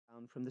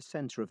from the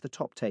centre of the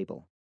top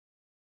table.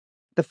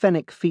 The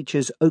Fenwick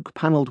features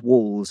oak-panelled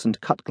walls and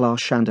cut-glass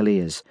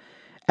chandeliers,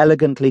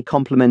 elegantly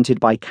complemented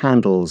by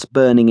candles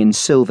burning in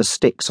silver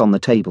sticks on the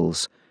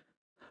tables.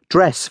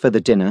 Dress for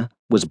the dinner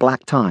was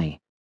black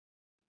tie.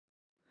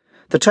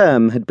 The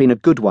term had been a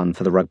good one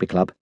for the rugby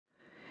club.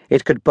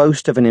 It could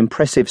boast of an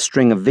impressive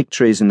string of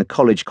victories in the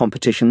college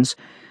competitions,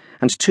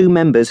 and 2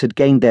 members had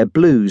gained their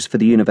blues for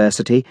the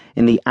university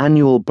in the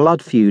annual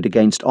blood feud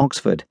against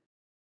Oxford.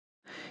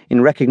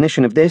 In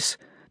recognition of this,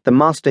 the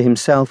master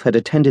himself had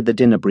attended the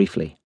dinner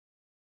briefly.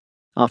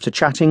 After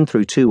chatting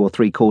through 2 or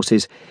 3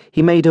 courses,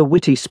 he made a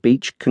witty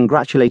speech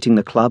congratulating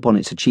the club on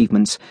its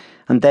achievements,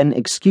 and then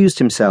excused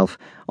himself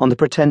on the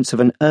pretence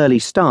of an early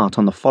start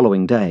on the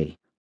following day.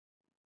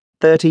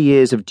 30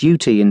 years of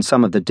duty in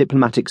some of the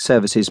diplomatic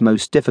service's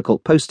most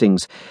difficult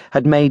postings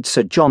had made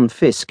Sir John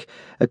Fiske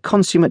a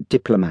consummate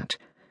diplomat,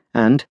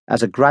 and,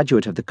 as a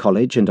graduate of the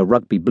college and a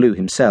rugby blue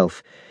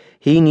himself,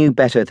 he knew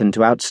better than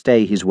to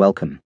outstay his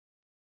welcome.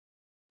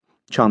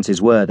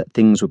 Chances were that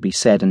things would be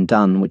said and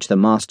done which the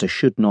master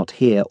should not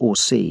hear or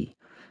see.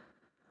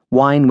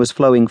 Wine was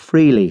flowing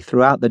freely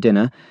throughout the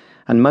dinner,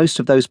 and most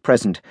of those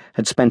present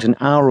had spent an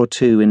hour or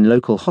 2 in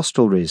local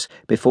hostelries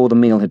before the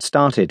meal had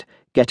started,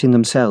 getting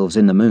themselves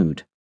in the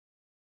mood.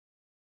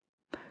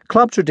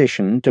 Club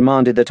tradition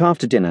demanded that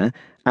after dinner,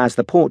 as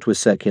the port was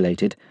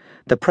circulated,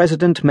 the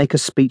president make a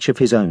speech of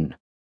his own.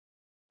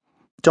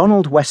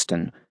 Donald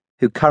Weston,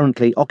 who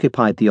currently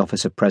occupied the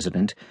office of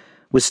president,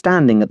 was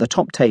standing at the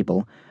top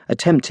table,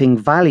 attempting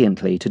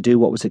valiantly to do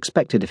what was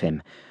expected of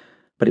him,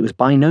 but it was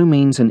by no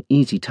means an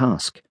easy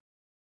task.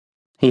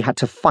 He had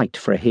to fight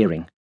for a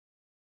hearing.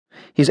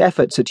 His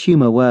efforts at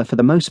humour were, for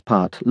the most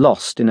part,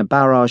 lost in a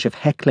barrage of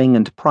heckling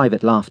and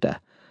private laughter.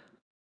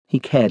 He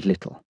cared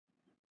little.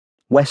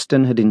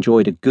 Weston had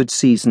enjoyed a good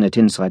season at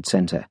inside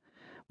centre,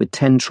 with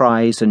 10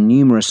 tries and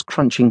numerous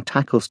crunching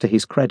tackles to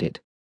his credit.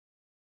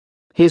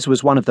 His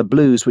was one of the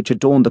blues which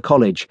adorned the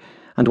college,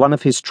 and one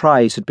of his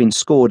tries had been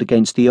scored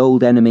against the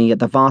old enemy at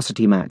the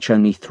varsity match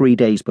only 3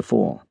 days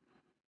before.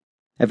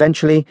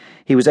 Eventually,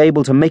 he was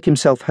able to make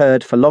himself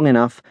heard for long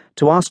enough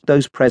to ask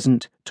those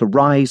present to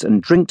rise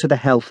and drink to the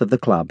health of the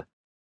club.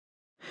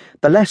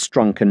 The less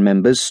drunken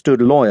members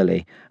stood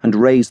loyally and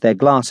raised their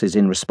glasses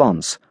in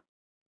response.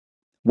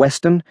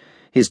 Weston,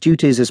 his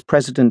duties as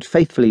president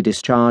faithfully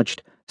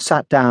discharged,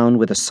 sat down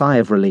with a sigh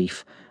of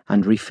relief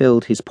and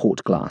refilled his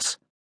port glass.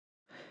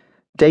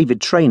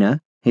 David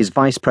Traynor, his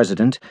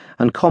vice-president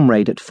and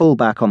comrade at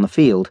full-back on the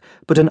field,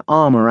 put an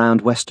arm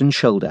around Weston's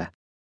shoulder.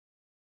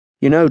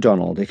 "You know,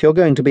 Donald, if you're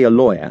going to be a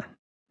lawyer,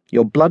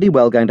 you're bloody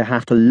well going to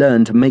have to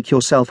learn to make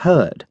yourself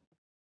heard."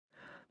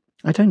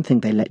 "I don't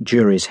think they let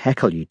juries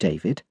heckle you,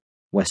 David,"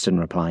 Weston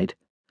replied.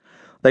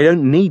 "They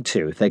don't need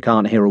to if they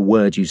can't hear a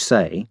word you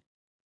say."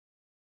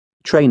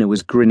 Traynor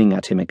was grinning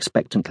at him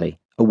expectantly,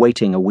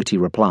 awaiting a witty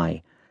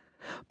reply.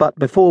 But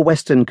before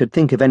Weston could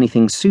think of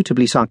anything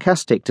suitably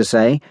sarcastic to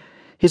say,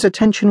 his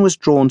attention was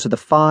drawn to the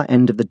far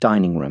end of the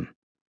dining room.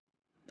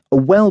 A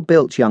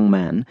well-built young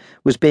man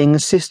was being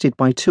assisted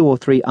by 2 or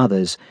 3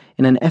 others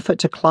in an effort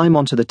to climb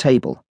onto the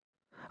table,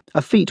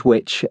 a feat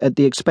which, at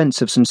the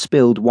expense of some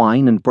spilled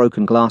wine and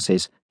broken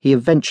glasses, he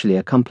eventually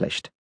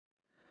accomplished.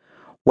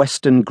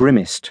 Weston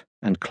grimaced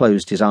and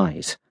closed his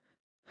eyes.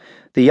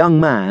 The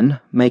young man,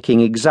 making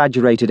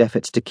exaggerated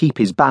efforts to keep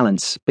his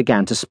balance,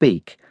 began to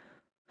speak.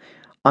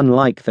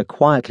 Unlike the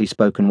quietly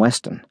spoken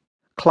Weston,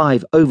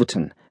 Clive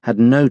Overton had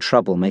no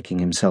trouble making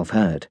himself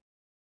heard.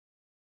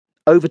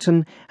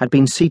 Overton had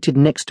been seated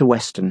next to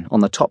Weston on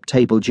the top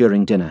table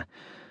during dinner,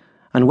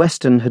 and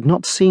Weston had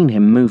not seen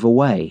him move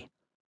away.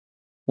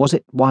 Was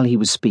it while he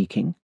was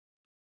speaking?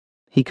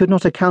 He could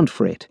not account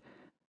for it,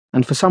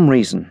 and for some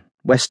reason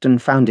Weston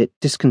found it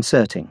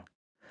disconcerting.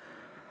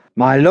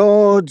 "My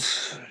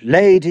lords,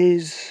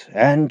 ladies,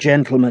 and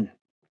gentlemen,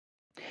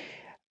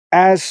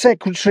 as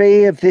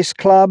secretary of this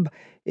club,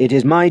 it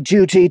is my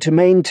duty to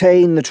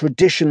maintain the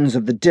traditions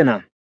of the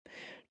dinner,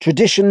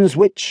 traditions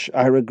which,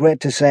 I regret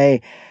to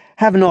say,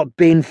 have not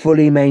been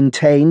fully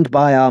maintained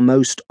by our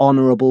most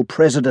honourable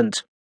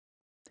president."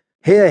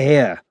 "Hear,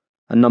 hear,"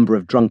 a number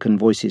of drunken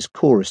voices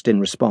chorused in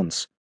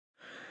response.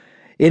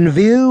 "In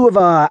view of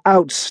our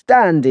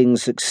outstanding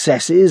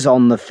successes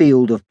on the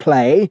field of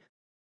play,"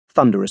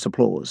 thunderous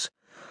applause,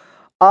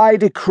 "I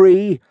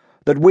decree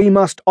that we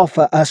must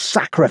offer a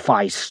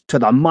sacrifice to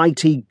the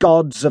mighty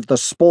gods of the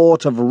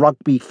sport of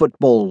rugby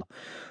football,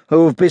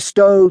 who have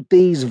bestowed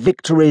these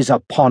victories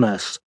upon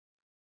us."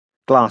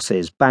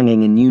 Glasses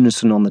banging in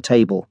unison on the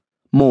table.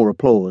 More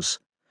applause.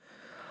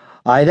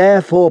 "I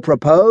therefore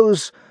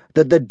propose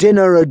that the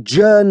dinner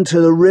adjourn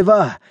to the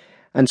river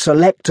and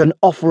select an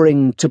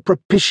offering to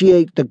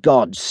propitiate the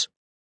gods."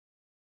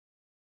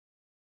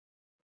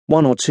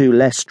 1 or 2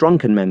 less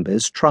drunken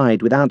members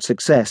tried without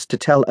success to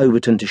tell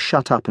Overton to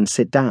shut up and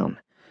sit down.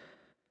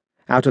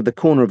 Out of the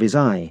corner of his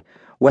eye,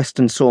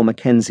 Weston saw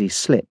Mackenzie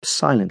slip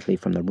silently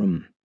from the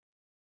room.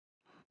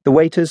 The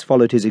waiters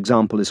followed his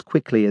example as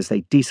quickly as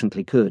they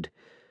decently could.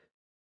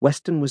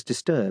 Weston was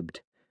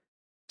disturbed.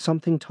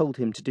 Something told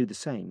him to do the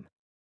same.